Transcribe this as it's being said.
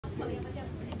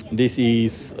This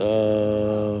is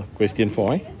question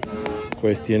 4.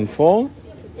 Question 4,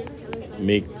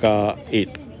 Meka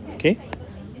 8. Okay.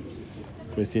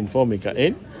 Question 4, Meka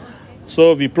 8.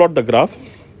 So we plot the graph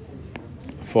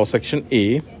for section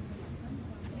A.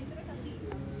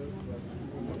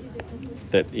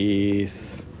 That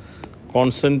is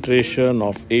concentration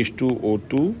of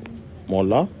H2O2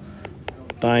 molar,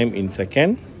 time in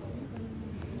second.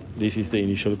 This is the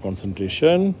initial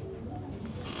concentration.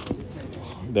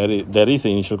 There is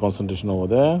an initial concentration over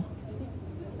there.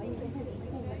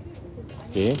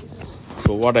 Okay.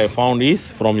 So what I found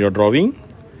is from your drawing,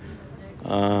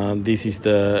 this is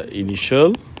the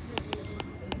initial,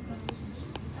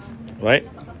 right?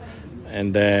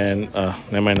 And then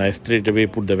never mind, I straight away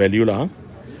put the value lah.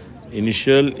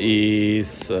 Initial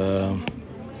is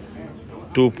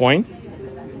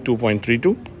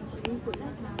 2.32.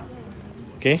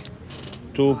 Okay,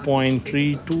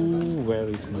 2.32.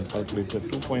 Where is my calculator?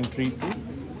 2.32.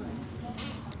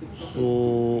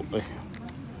 So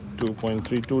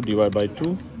 2.32 divided by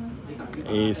 2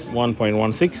 is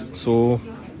 1.16. So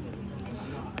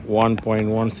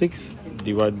 1.16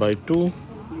 divided by 2,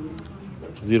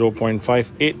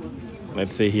 0.58.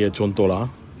 Let's say here contoh lah.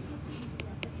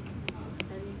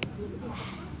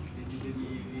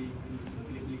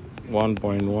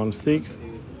 1.16,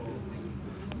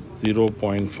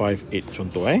 0.58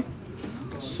 contoh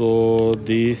So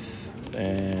this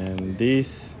and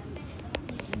this,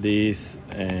 this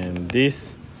and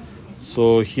this.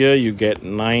 So here you get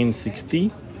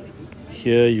 960.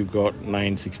 Here you got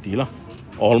 960 lah.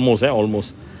 Almost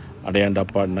almost. Ada yang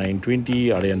dapat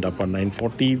 920, ada yang dapat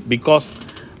 940, because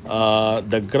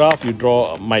the graph you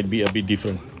draw might be a bit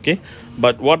different. Okay,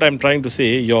 but what I'm trying to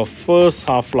say, your first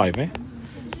half-life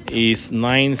is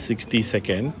 960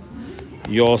 seconds.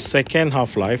 Your second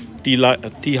half-life, T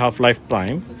half-life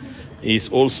time, is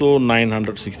also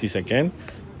 960 seconds.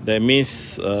 That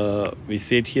means we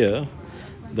said here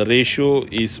the ratio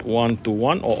is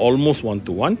 1:1 or almost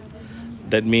 1:1.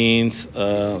 That means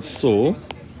so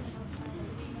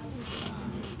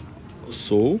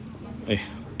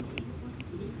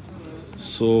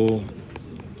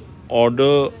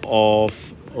order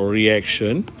of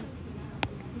reaction,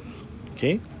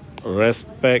 okay,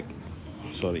 respect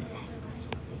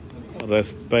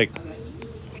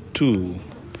to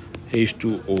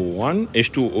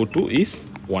H2O2 is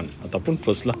 1 ataupun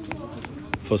first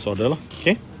order lah.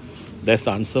 Okay, that's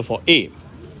the answer for A.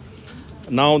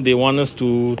 Now they want us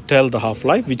to tell the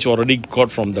half-life, which already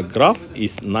got from the graph,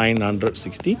 is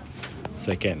 960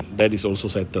 seconds. That is also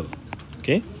settled.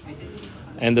 Okay,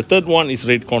 and the third one is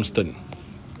rate constant.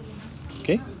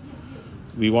 Okay,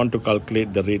 we want to calculate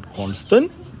the rate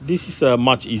constant. This is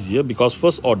much easier because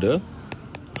first order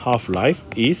half-life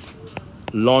is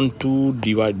ln 2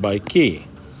 divided by k.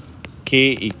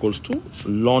 K equals to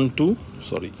ln 2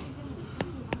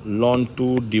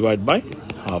 divided by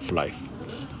half-life.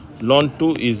 Ln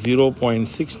 2 is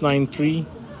 0.693,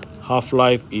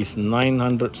 half-life is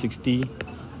 960.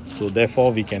 So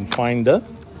therefore we can find the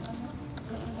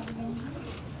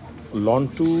ln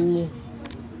 2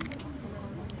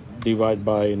 divided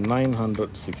by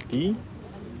 960.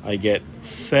 I get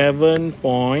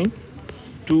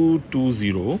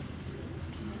 7.220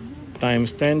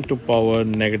 times 10 to power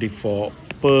 -4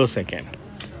 per second.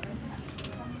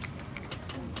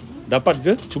 Dapat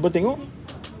ke? Cuba tengok.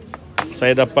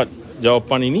 Saya dapat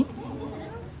jawapan ini.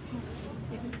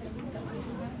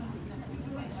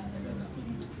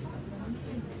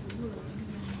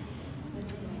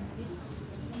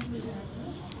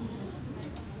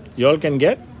 You all can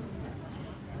get?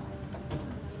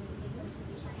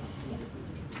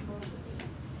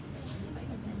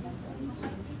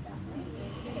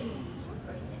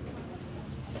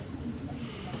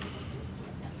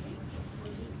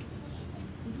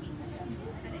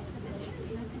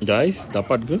 Guys,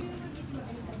 dapat ke?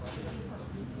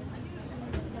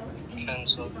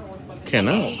 Can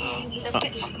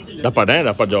dapat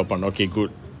dapat jawapan. Okay,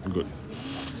 good.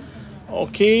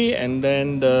 Okay, and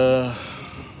then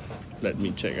let me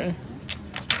check